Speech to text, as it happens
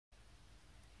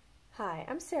Hi,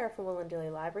 I'm Sarah from Wollondilly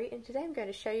Library, and today I'm going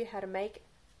to show you how to make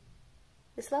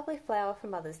this lovely flower for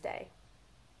Mother's Day.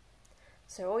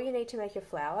 So all you need to make your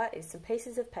flower is some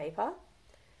pieces of paper,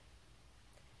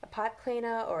 a pipe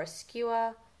cleaner or a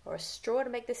skewer or a straw to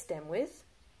make the stem with,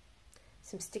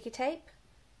 some sticky tape,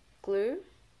 glue,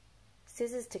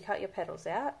 scissors to cut your petals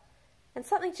out, and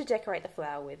something to decorate the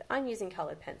flower with. I'm using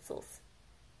coloured pencils.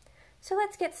 So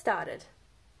let's get started.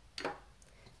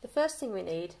 The first thing we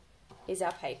need is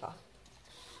our paper.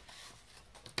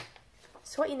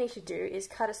 So what you need to do is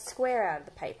cut a square out of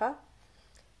the paper.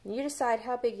 And you decide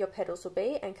how big your petals will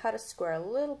be and cut a square a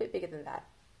little bit bigger than that.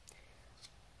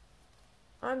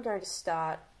 I'm going to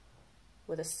start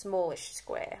with a smallish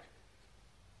square.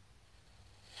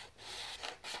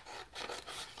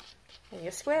 And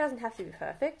your square doesn't have to be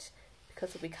perfect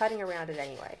because we'll be cutting around it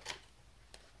anyway.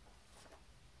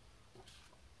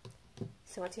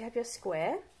 So once you have your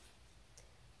square,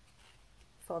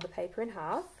 fold the paper in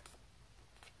half,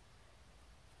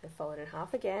 and fold it in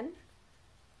half again,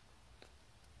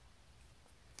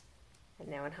 and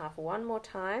now in half one more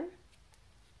time.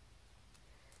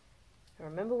 And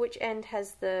remember which end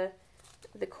has the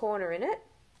corner in it,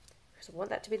 because we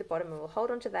want that to be the bottom, and we'll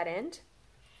hold on to that end,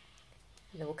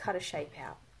 and then we'll cut a shape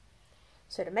out.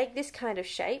 So to make this kind of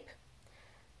shape,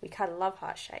 we cut a love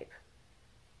heart shape.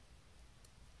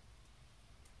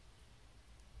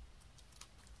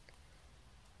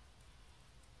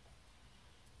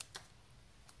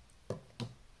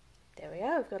 There we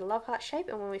go, we've got a love heart shape,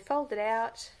 and when we fold it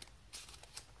out,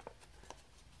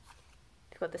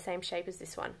 we've got the same shape as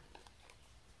this one.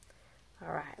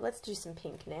 Alright, let's do some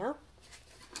pink now.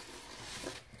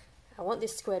 I want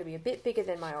this square to be a bit bigger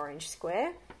than my orange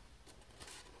square.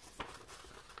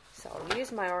 So I'll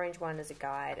use my orange one as a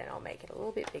guide, and I'll make it a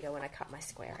little bit bigger when I cut my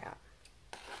square out.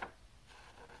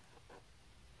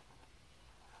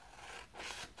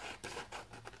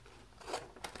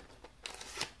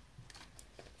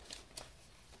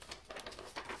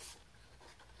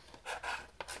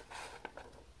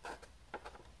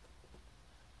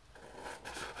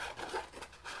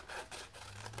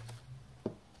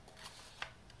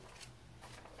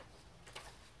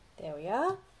 There we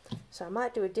are. So I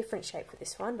might do a different shape for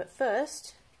this one, but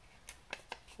first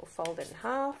we'll fold it in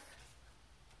half,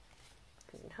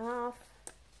 and in half,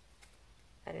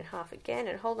 and in half again,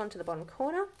 and hold on to the bottom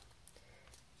corner.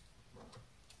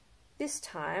 This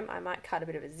time I might cut a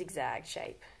bit of a zigzag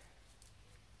shape.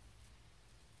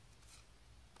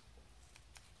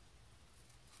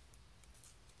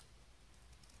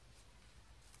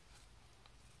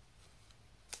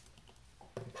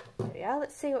 There we are.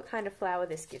 Let's see what kind of flower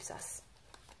this gives us.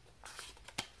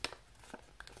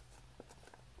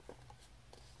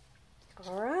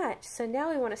 Alright, so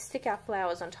now we want to stick our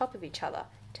flowers on top of each other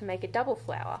to make a double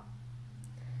flower.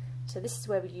 So this is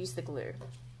where we use the glue.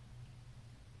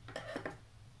 So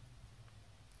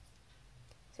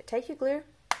take your glue,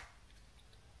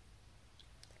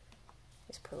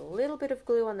 just put a little bit of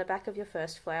glue on the back of your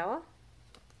first flower,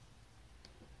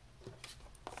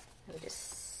 and we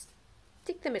just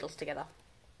stick the middles together.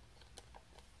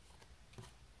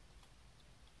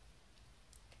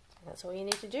 That's all you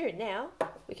need to do. Now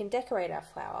we can decorate our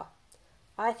flower.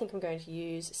 I think I'm going to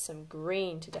use some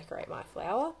green to decorate my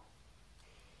flower.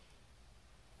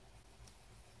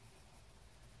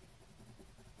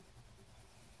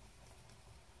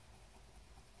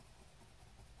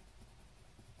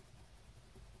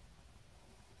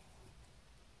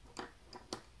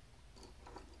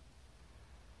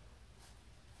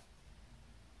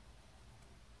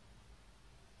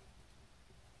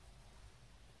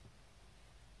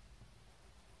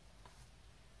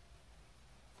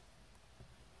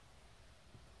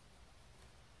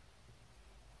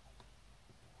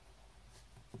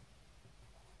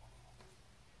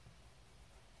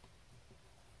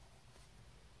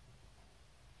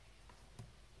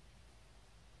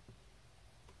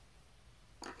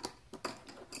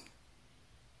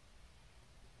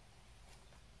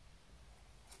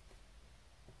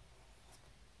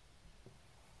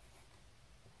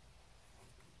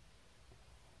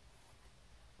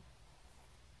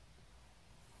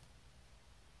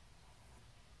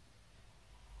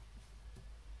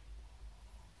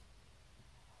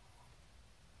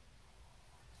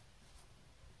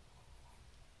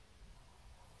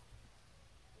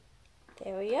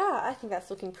 There we are. I think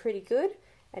that's looking pretty good.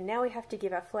 And now we have to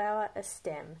give our flower a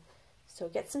stem. So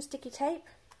get some sticky tape.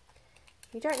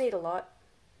 You don't need a lot.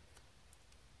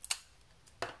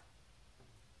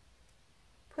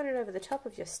 Put it over the top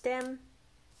of your stem.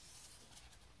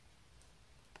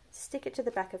 Stick it to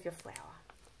the back of your flower.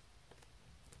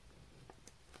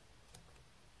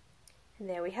 And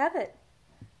there we have it.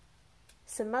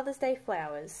 some Mother's Day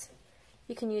flowers.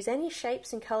 You can use any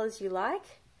shapes and colours you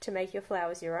like to make your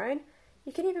flowers your own.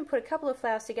 You can even put a couple of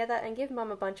flowers together and give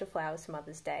Mum a bunch of flowers for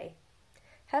Mother's Day.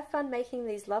 Have fun making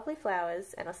these lovely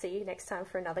flowers, and I'll see you next time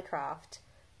for another craft.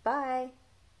 Bye!